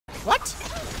What?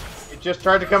 It just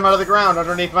tried to come out of the ground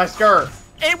underneath my skirt.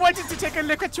 It wanted to take a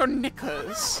look at your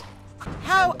knickers.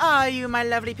 How are you, my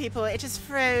lovely people? It is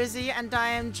Froazzy, and I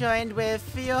am joined with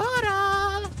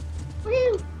Fiaura.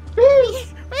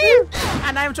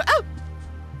 And I'm oh,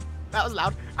 that was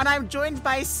loud. And I'm joined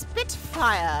by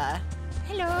Spitfire.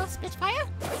 Hello, Spitfire.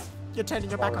 You're turning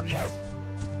your back on me.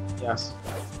 Yes.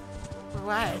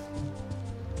 Why?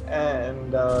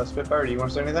 And Spitfire, do you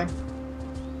want to say anything?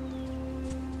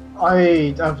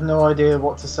 I have no idea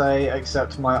what to say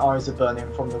except my eyes are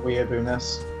burning from the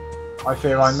weeaboo-ness. I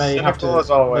fear I may have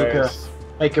to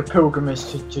make a pilgrimage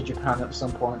to Japan at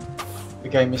some point. The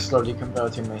game is slowly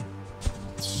converting me.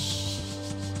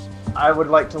 I would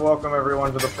like to welcome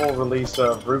everyone to the full release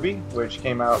of RWBY, which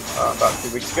came out about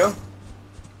 2 weeks ago.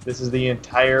 This is the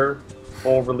entire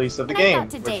full release of the game,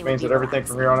 which means that everything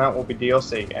from here on out will be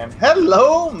DLC. And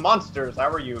hello, monsters! How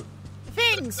are you?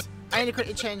 Things! I need to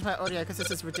quickly change my audio because this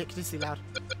is ridiculously loud.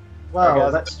 Well, Okay,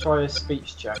 let's try a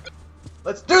speech check.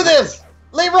 Let's do this!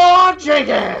 LeBron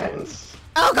Jenkins!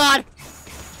 Oh god!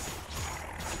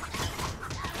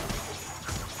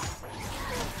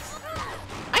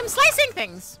 I'm slicing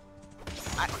things!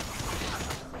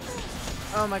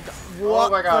 Oh my god. What Oh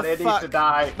my god, the it fuck? needs to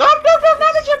die. No, not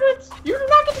the giblets! You do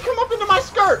not get to come up into my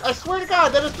skirt! I swear to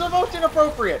god, that is the most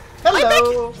inappropriate!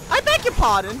 Hello! I beg your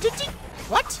pardon, did you...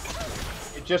 What?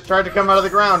 It just tried to come out of the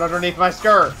ground underneath my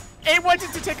skirt. It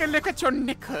wanted to take a look at your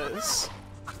knickers.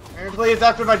 And please,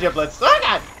 after my giblets. Oh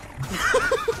god!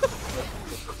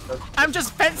 I'm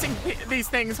just fencing these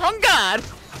things, on guard!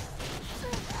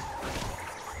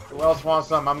 Who else wants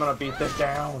some? I'm gonna beat this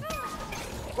down.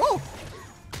 Ooh!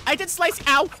 I did slice.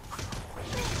 Ow!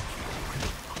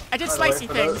 I did slicey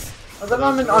things. At the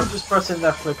moment, I'm just pressing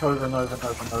left click over and over and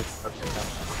over and over.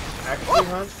 Actually,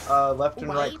 Hunt, left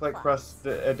and right click press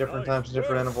at different times and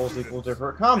different intervals equal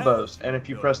different combos. And if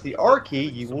you press the R key,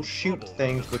 you will shoot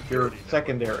things with your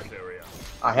secondary.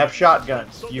 I have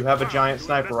shotguns. You have a giant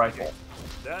sniper rifle.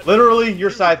 Literally, your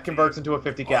scythe converts into a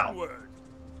 50 cal.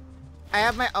 I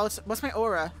have my ult. What's my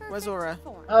aura? Where's aura?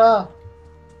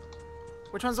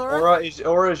 Which one's aura?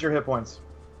 Aura is your hit points.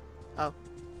 Oh.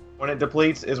 When it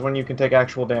depletes is when you can take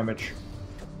actual damage.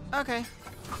 Okay.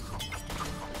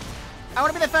 I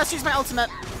want to be the first to use my ultimate.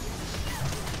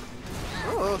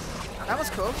 Ooh, that was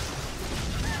cool.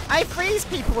 I freeze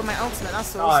people with my ultimate.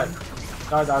 That's awesome.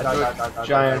 Die.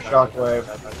 Giant shockwave.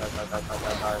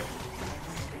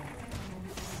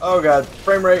 Oh god,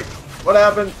 frame rate. What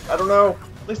happened? I don't know.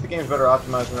 At least the game's better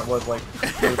optimized than it was like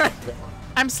 2 weeks ago.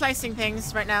 I'm slicing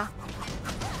things right now.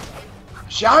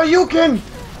 Shoryuken!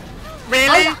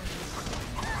 Really?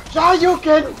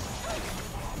 Shoryuken!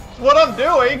 What I'm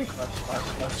doing!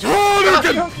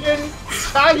 Shoryuken!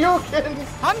 Shoryuken!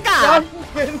 Hunger!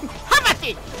 Shoryuken!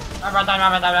 Hamaki!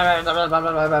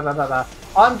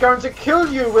 I'm going to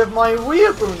kill you with my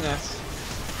weeaboo-ness.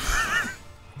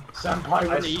 Senpai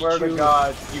will I eat swear to you.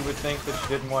 god, you would think that you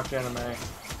didn't watch anime.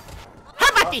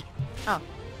 Hamaki! Oh.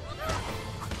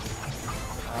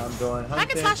 I'm doing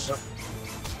Hack and hunting. slash.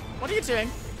 What are you doing?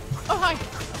 Oh, hi.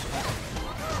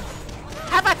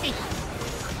 Hamaki!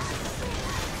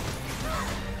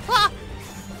 Ah!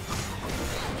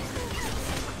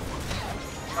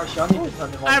 Actually, I need to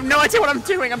turn them on. I have no idea what I'm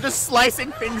doing. I'm just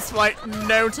slicing things like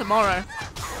no tomorrow.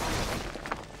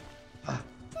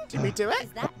 Did we do it?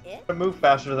 Is that it? I move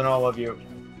faster than all of you.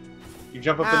 You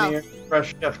jump up in the air, press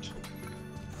shift.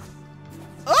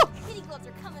 Oh! Kitty gloves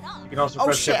are coming off. You can also Oh,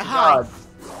 press shit, shift. hi. God.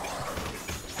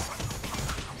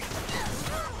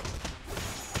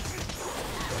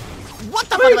 What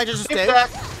the fuck did I just do? Attack.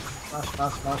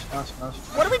 Smash.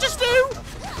 What did we just do?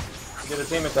 You did a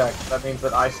team attack. That means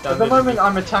that I stunned At the it. moment,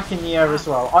 I'm attacking the air as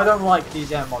well. I don't like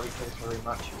these air molecules very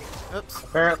much. Oops.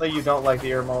 Apparently, you don't like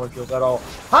the air molecules at all.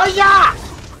 Hiya!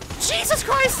 Jesus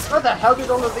Christ! Where the hell did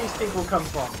all of these people come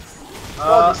from?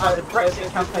 God, this is the Brexit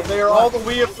campaign. They are all the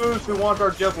weeaboos who want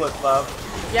our giblets, love.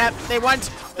 Yep, they want.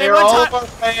 They are all of our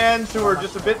fans who are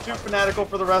just a bit too fanatical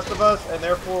for the rest of us, and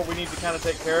therefore we need to kind of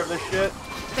take care of this shit.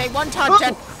 They want our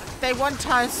They want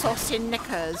our saucy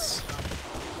knickers.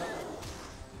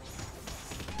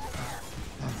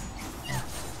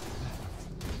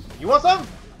 You want some?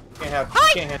 You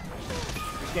can't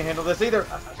handle this either.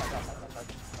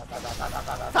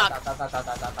 Fuck.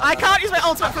 I can't use my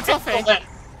ultimate for toffee.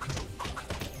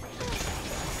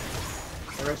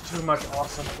 There is too much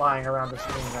awesome flying around the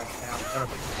screen right now.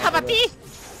 How about me?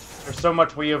 There's so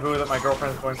much weeaboo that my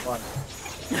girlfriend's going flying.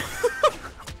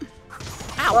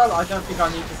 Ow. Well, I don't think I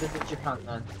need to visit Japan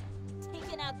then.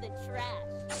 Taking out the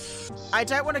trash. I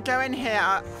don't want to go in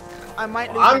here. I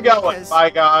might lose I'm my going, knickers. by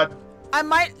God. I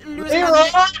might lose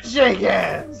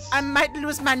chickens! I might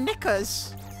lose my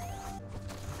knickers.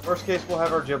 Worst case, we'll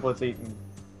have our giblets eaten.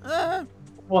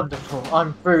 Wonderful.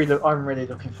 I'm really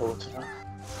looking forward to that.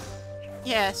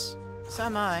 Yes, so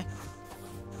am I.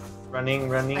 Running,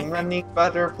 running,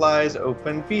 butterflies,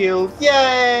 open field.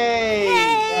 Yay!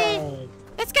 Yay!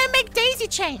 Let's go make daisy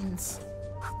chains.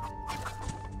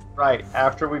 Right,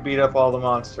 after we beat up all the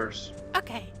monsters.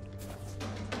 Okay.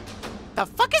 The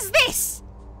fuck is this?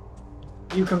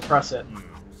 You can press it.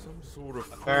 Some sort of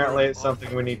Apparently it's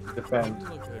something we need to defend.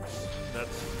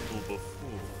 That's before.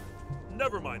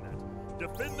 Never mind that.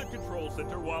 Defend the control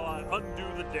center while I undo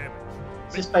the damage.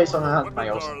 Is this based on an anime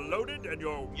Weapons or are loaded and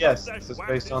your Yes, mustache this is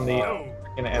waxed based on the low.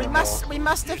 freaking animal. We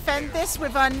must defend this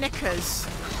with our knickers.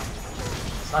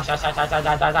 You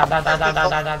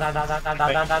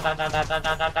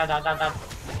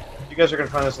guys are gonna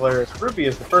find this hilarious. RWBY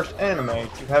is the first anime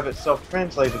to have itself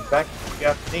translated back to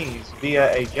Japanese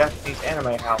via a Japanese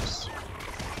anime house.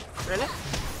 Really?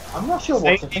 I'm not sure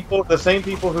what The same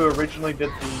people who originally did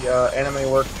the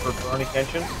anime work for Rurouni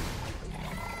Kenshin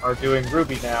are doing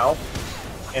RWBY now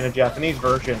in a Japanese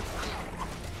version.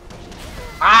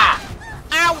 Ah!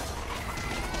 Ow!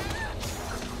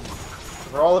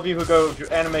 For all of you who go,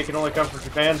 anime can only come from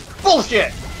Japan.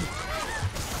 Bullshit!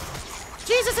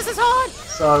 Jesus, this is hard!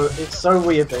 So, it's so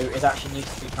weeaboo, it actually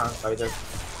needs to be translated.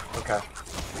 Okay.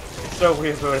 It's so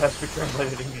weird, so it has to be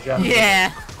translated into Japanese.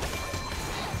 Yeah.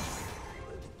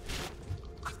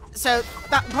 So,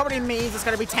 that probably means it's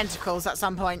going to be tentacles at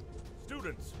some point.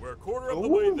 Students, we're a quarter of the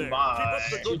way there. Keep up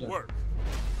the good work.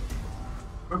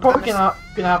 We're probably gonna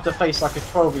have to face like a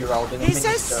 12-year-old in a He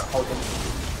miniature says- holding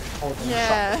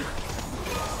Yeah. something.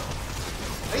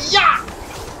 Yeah!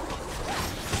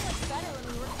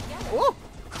 Ooh.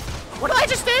 What did I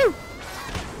just do?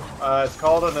 It's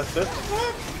called an assist.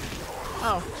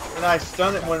 Oh. And I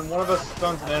stun it when one of us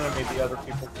stuns an enemy, the other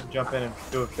people can jump in and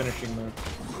do a finishing move.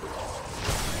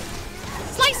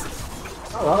 Slice!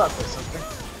 Oh, well, that does something.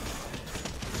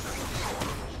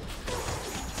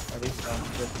 At least I'm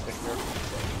just picture.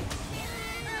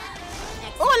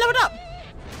 Oh, I leveled up!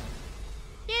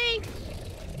 Yay!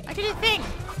 I did a thing!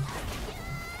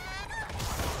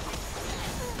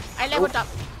 I leveled up.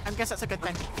 I guess that's a good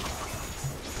thing.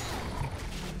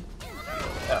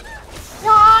 Yeah.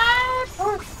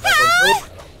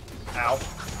 Ow.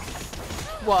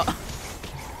 What?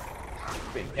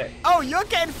 Being hit. Oh, you're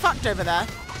getting fucked over there.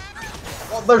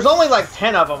 Well, there's only like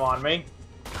 10 of them on me.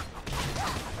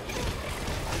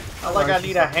 Not like I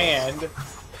need a hand.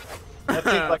 That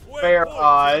seems like fair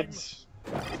odds.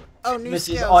 Oh, new This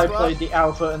is skills, I what? played the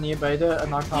Alpha and the Invader,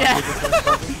 and I can't Yeah. do the first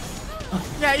button.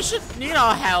 Yeah, you should need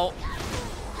our help.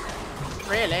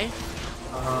 Really?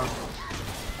 I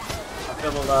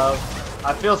feel the love.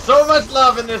 I feel so much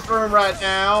love in this room right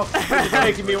now. It's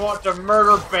making me want to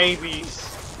murder babies.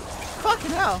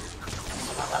 Fucking hell.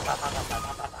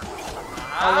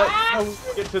 I'll let you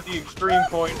get to the extreme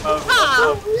point of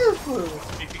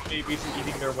making babies and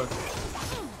eating their women.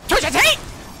 Twitch-a-tate!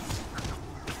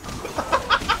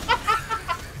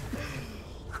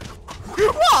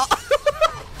 What?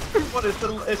 What is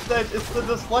it's the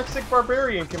dyslexic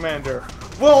barbarian commander.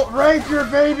 We'll rape your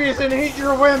babies and eat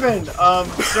your women.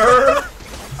 Sir?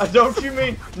 Don't you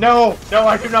mean? No,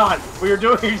 I do not. We are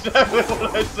doing exactly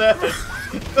what I said.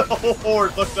 The whole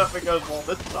horde looks up and goes, well,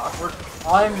 this is awkward.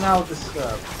 I am now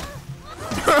disturbed.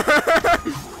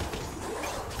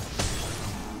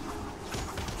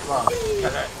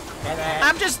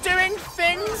 I'm just doing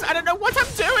things. I don't know what I'm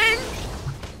doing.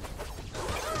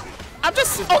 I'm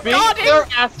just Beat their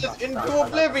asses into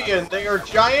oblivion. They are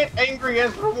giant, angry,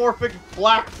 anthropomorphic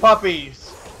black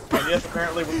puppies. And yes,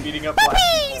 apparently we're beating up black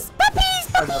people.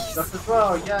 Puppies! I love stuff as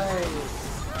well, yay!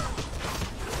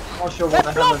 Not sure what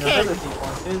the hell an ability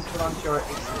point is, but I'm sure it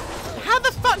exists. How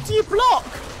the fuck do you block?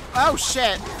 Oh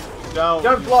shit.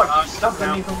 Don't block, dodge, you stop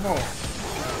them even more.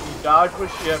 You dodge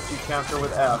with shift, you counter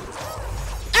with F.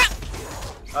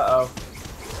 Uh-oh.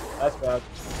 That's bad.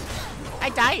 I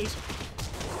died.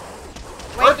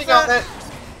 Working on it!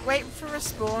 Wait for a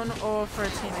spawn or for a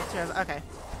teammate to... Okay.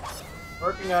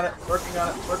 Working on it, working on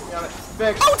it, working on it.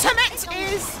 Fix! Ultimate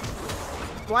is...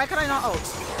 Why can I not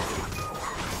ult?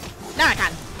 Now I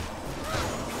can.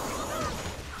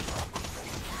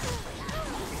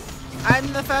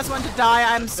 I'm the first one to die.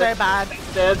 I'm so bad.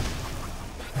 Dead.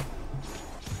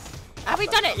 Have we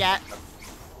done it yet?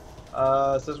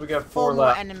 Says we got 4 4 more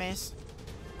left. enemies.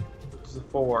 This is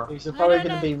 4. These are probably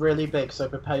going to be really big, so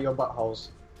prepare your buttholes.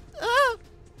 Oh,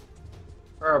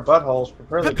 Prepare our buttholes.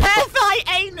 Prepare thy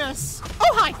anus.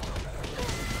 Oh, hi.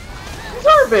 These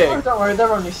are big! Oh, don't worry,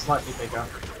 they're only slightly bigger.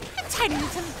 Tiny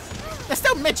little... They're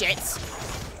still midgets.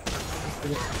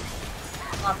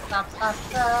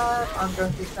 I'm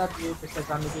going to stab you because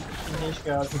I'm a little teenage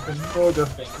girl who can murder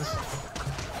things.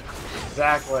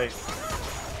 Exactly.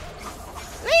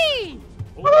 Whee!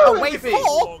 Oh, wait, yippee.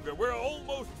 4? We're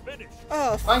almost finished.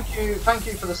 Oh, Thank you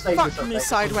for the status fuck me update.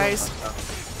 sideways.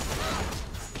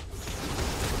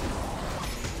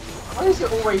 Why is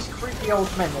it always creepy old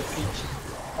men that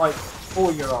teach, like,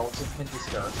 4-year-olds in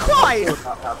miniskirts? Why?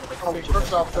 Okay,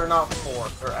 first off, they're not 4.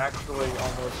 They're actually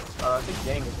almost, I think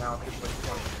Yang is now officially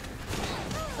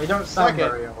 20. They don't sound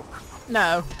Second. very old.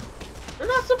 no. They're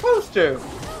not supposed to.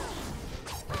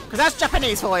 Because that's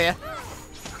Japanese for you.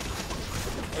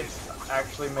 It's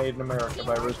actually made in America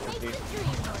by Rooster Teeth.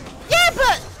 Yeah,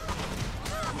 but...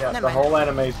 Yeah, Never the mind. whole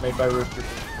anime is made by Rooster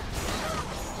Teeth.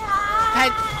 Hey.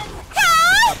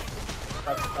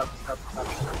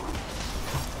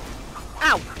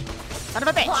 Ow! Son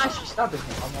of a I'm not bitch. actually stabbing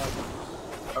him, I'm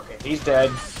like... Okay, he's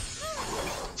dead.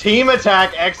 Team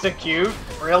attack, execute?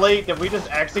 Really? Did we just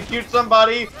execute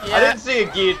somebody? Yeah. I didn't see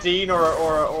a guillotine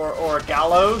or a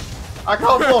gallows. I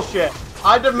call bullshit.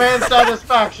 I demand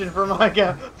satisfaction for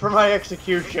my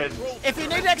execution. If you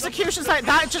need executions like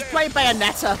that, just play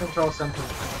Bayonetta. Control center.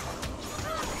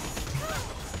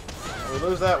 If we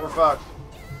lose that, we're fucked.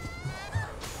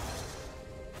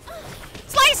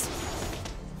 Slice!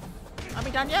 Are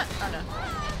we done yet? Oh no.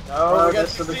 No, we got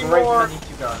for the 16 great more. many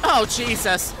to go. Oh,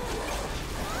 Jesus.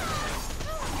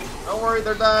 Don't worry,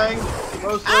 they're dying.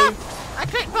 Mostly. Ah! I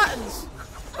clicked buttons.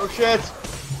 Oh shit.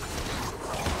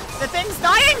 The thing's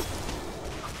dying?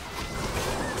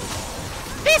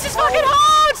 This is fucking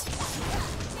hard!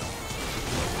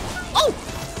 Oh!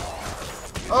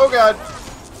 Oh god.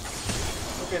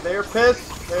 Okay, they are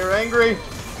pissed. They are angry.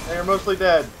 They are mostly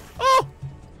dead. Oh!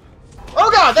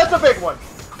 Oh god, that's a big one.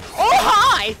 Oh,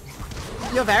 hi!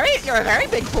 You're a very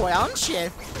big boy, aren't you?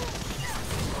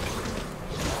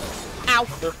 Ow.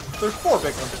 There's 4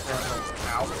 big ones apparently.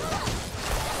 Ow.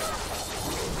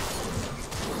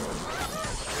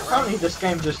 Apparently this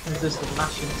game just consists of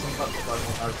mashing some buttons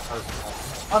over and over.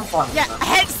 I'm fine with Yeah, that.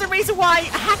 hence the reason why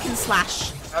hack and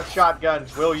slash. Have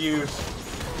shotguns. We'll use.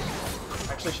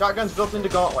 Actually, shotguns built into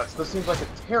gauntlets. This seems like a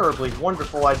terribly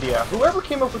wonderful idea. Whoever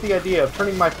came up with the idea of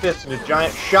turning my fists into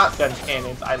giant shotgun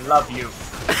cannons, I love you.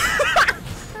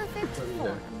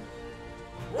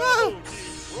 Whoa.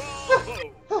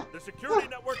 Bravo! The security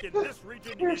network in this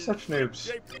region You're is such noobs.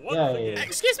 shaped once Yeah, again. yeah.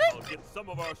 Excuse me? I'll get some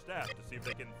of our staff to see if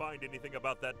they can find anything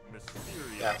about that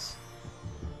mysterious. Yes.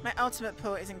 My ultimate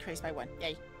pull is increased by 1.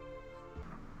 Yay.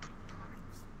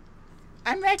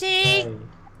 I'm ready! Hey.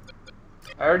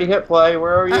 I already hit play.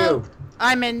 Where are you? Oh,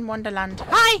 I'm in Wonderland.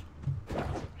 Hi!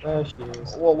 There she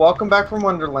is. Well, welcome back from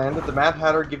Wonderland. Did the Mad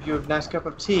Hatter give you a nice cup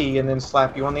of tea and then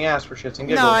slap you on the ass for shits and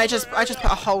giggles? No, I just put a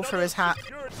hole through his hat.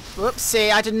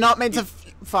 Whoopsie, I did not mean to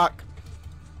fuck.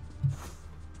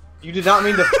 You did not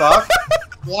mean to fuck?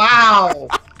 Wow!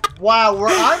 Wow, where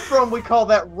I'm from, we call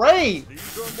that rape!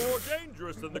 These are more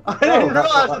dangerous than the I didn't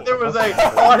realize that there was a,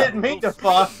 oh, I didn't mean to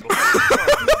fuck.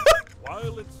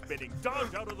 While it's spinning,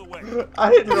 dodge out of the way. I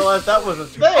didn't realize that was a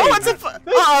thing. Oh, it's a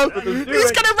uh-oh!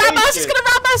 He's gonna ram us! He's gonna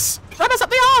ram us! Ram us up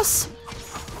the arse!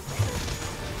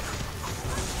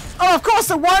 Oh, of course,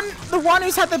 the one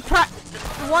who's had the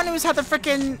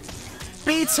frickin'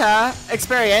 beta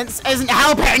experience isn't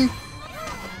helping.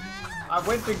 I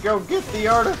went to go get the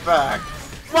artifact.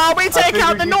 While we take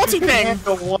out the naughty can thing.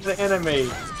 handle one enemy.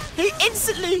 He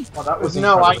instantly. Oh, that was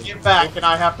No, I incredible. get back and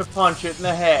I have to punch it in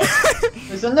the head.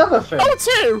 There's another thing. Oh,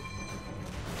 2.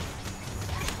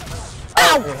 It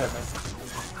Ow! hit me.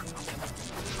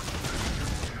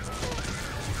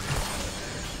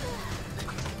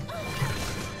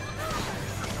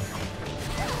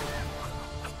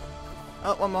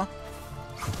 Oh, one more.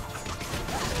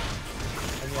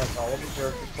 And yes, all of the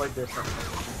characters play differently.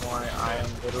 Which is why I am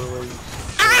literally.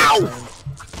 Ow!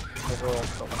 Overall,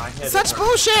 so when I hit Such it,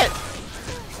 bullshit!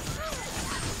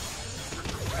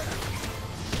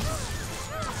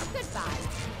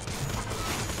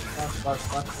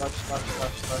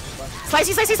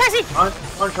 Slicey, slicey, slicey!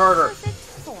 punch harder.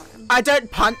 I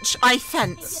don't punch, I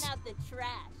fence. Taking out the trash.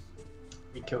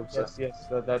 He killed Yes,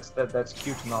 yes, that's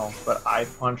cute and all, but I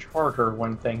punch harder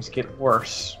when things get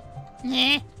worse.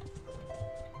 Nah.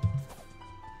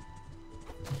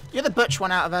 You're the butch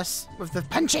one out of us with the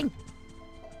punching.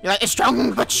 You're like a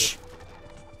strong butch,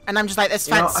 and I'm just like this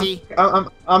You know, fancy.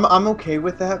 I'm okay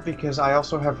with that because I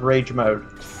also have rage mode.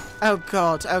 Oh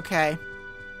god. Okay.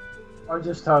 I'm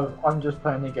just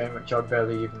playing a game which I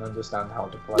barely even understand how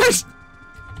to play.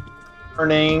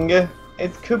 Learning.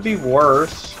 It could be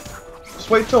worse. Just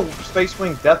wait till Space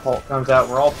Wing Death Hulk comes out.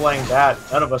 We're all playing that.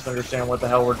 None of us understand what the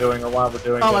hell we're doing or why we're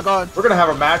doing it. Oh my god. We're gonna have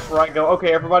a match where I go,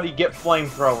 okay, everybody get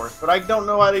flamethrowers. But I don't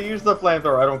know how to use the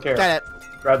flamethrower. I don't care. Get it.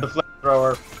 Grab the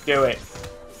flamethrower. Do it.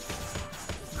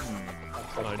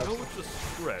 I know it's a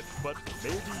stretch, but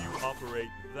maybe you operate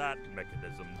that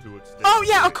mechanism to extend. Oh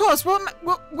yeah, of course.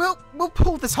 We'll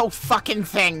pull this whole fucking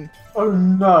thing. Oh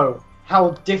no!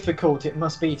 How difficult it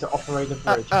must be to operate a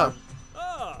bridge. Oh.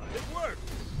 Ah, it worked.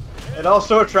 It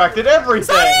also attracted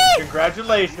everything. Sorry!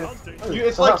 Congratulations.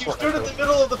 It's So like that's you what stood they at do. the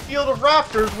middle of the field of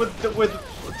raptors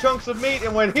with chunks of meat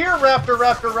and went, here, raptor,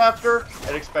 raptor, raptor,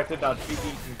 and expected not to be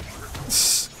eaten.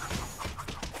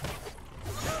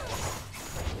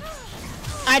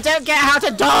 I don't get how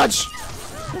to dodge.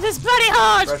 This is bloody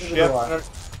hard.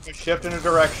 Press shift in a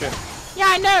direction. Yeah,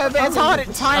 I know, but it's hard at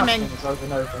Just timing. things over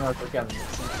and over and over again. It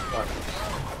seems like-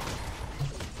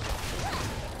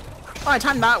 Oh, I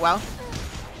timed that well.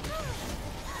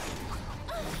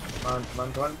 Come on, come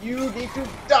on, come on. You need to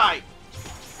die!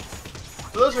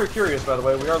 For those who are curious, by the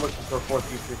way, we are looking for a fourth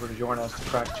YouTuber to join us to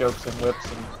crack jokes and whips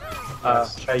and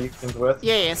Chayukins with.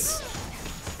 Yes.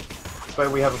 This way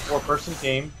we have a 4-person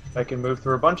team that can move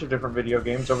through a bunch of different video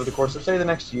games over the course of, say, the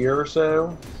next year or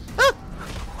so. Ah!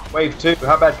 Wave 2,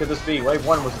 how bad could this be? Wave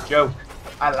 1 was a joke.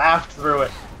 I laughed through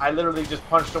it. I literally just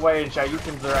punched away and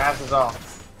Chayukins their asses off.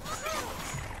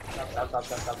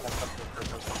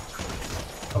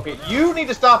 Okay, you need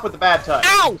to stop with the bad touch.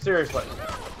 Ow! Seriously.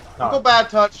 No. Uncle Bad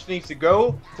Touch needs to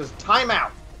go to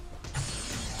timeout.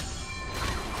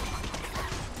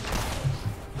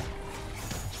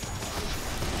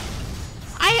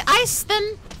 I ice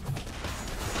them.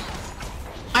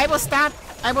 I will stab.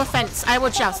 I will fence. I will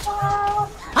joust.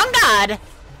 On guard.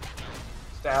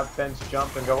 Stab, fence,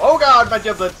 jump, and go, oh god, my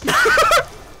giblets!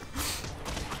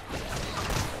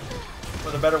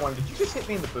 For the better one, did you just hit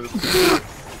me in the boot?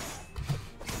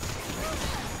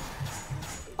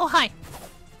 Oh, hi.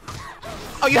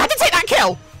 Oh, you had to take that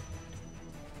kill.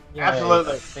 Yeah,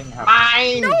 Absolutely. that thing happened.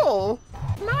 Mine! No.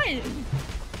 Mine.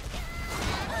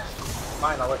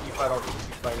 Mine, I'll let you fight all the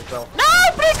issues by yourself. No,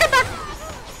 please come back.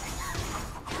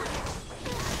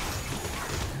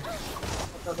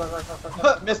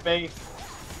 Miss me.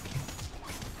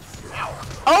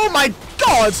 Oh my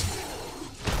god.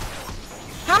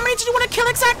 How many did you want to kill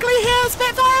exactly here,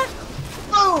 Spitfire?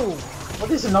 Boom!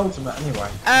 What is an ultimate anyway?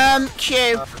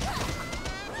 Q.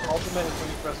 Ultimate is when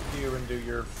you press Q and do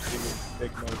your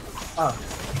big move. Oh.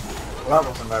 Well, that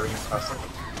wasn't very impressive.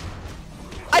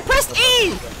 I pressed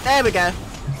E. There we go. It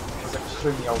was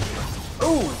extremely ultimate.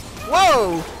 Ooh!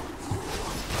 Whoa.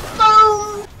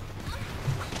 Boom!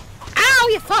 Ow,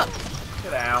 you fuck.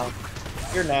 Get out.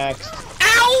 You're next.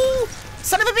 Ow.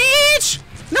 Son of a bitch.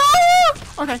 No.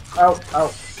 Okay. Ow,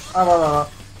 ow. Ow, ow, ow.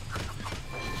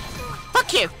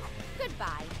 Fuck you.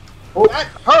 Goodbye. Oh, That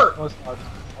hurt! almost died.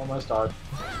 Almost died.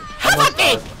 How about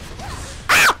me?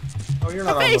 Ow. Oh, you're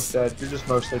not My almost face. dead. You're just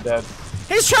mostly dead.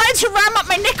 He's trying to ram up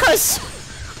my knickers.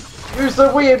 Use the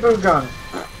weeaboo gun!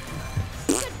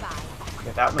 Goodbye.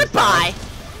 Okay, that one's Goodbye. down.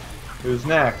 Who's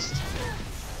next?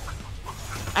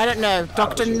 I don't know.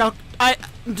 Dr.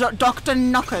 Dr.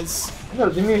 Knockers. No,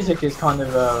 the music is kind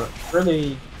of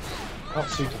really not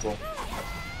suitable.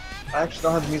 I actually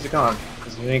don't have the music on.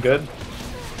 Is it any good?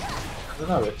 I don't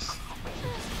know,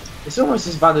 it's almost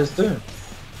as bad as Doom.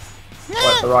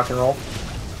 What, the rock and roll?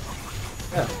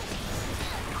 Yeah.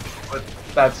 But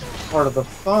that's part of the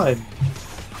fun.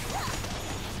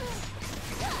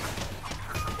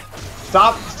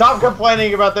 Stop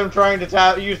complaining about them trying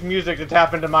to use music to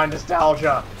tap into my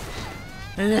nostalgia.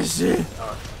 And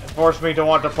force me to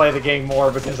want to play the game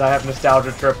more because I have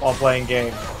nostalgia trip while playing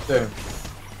games. Doom.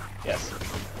 Yes.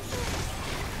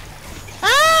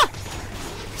 Ah!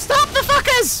 Stop the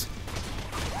fuckers!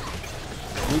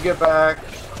 You get back,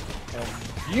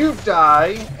 and you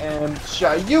die, and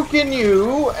Shayukin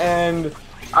you, and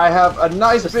I have a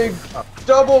nice big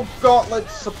double gauntlet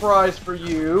surprise for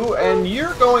you, and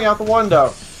you're going out the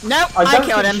window. Nope, I I don't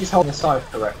killed think him. she's holding the scythe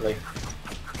correctly.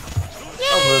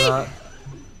 Over that.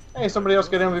 Hey, somebody else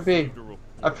get MVP.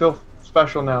 I feel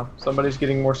special now. Somebody's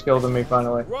getting more skill than me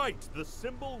finally. Right, the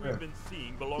symbol we've been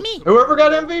seeing belongs Me. to Whoever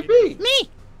got MVP! Me!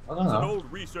 I don't It's an know.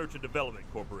 old research and development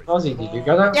corporation. Fuzzy, did you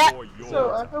get it? Yeah. For your-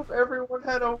 So I hope everyone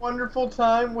had a wonderful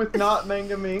time with not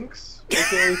Manga Minx,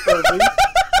 aka Fuzzy,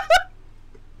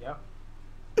 Yep.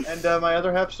 and my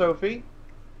other half Sophie.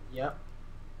 Yep.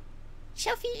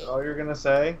 Sophie. Is that all you're gonna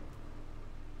say?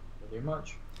 Pretty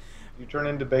much. You turn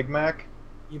into Big Mac?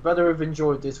 You better have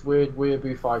enjoyed this weird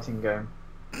weeaboo fighting game.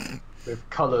 With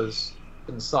colours.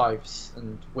 and scythes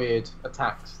and weird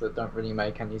attacks that don't really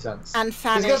make any sense. And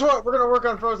fanning. Guess what? We're gonna work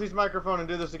on Froazzy's microphone and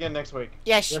do this again next week.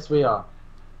 Yes. Yes, we are.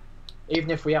 Even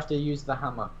if we have to use the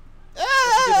hammer.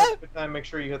 Good time. Make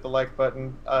sure you hit the like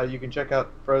button. You can check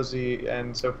out Froazzy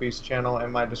and Sophie's channel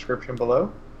in my description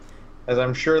below, as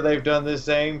I'm sure they've done the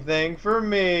same thing for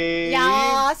me.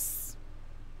 Yes.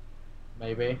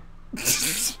 Maybe.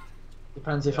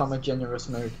 Depends if I'm a generous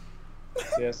mood.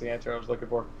 That's the answer I was looking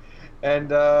for.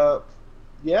 And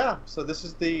yeah, so this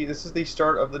is the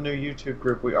start of the new YouTube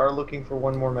group. We are looking for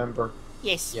one more member.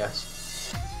 Yes.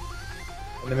 Yes.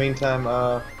 In the meantime,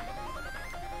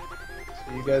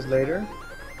 see you guys later.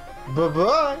 Bye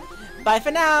bye. Bye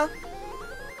for now.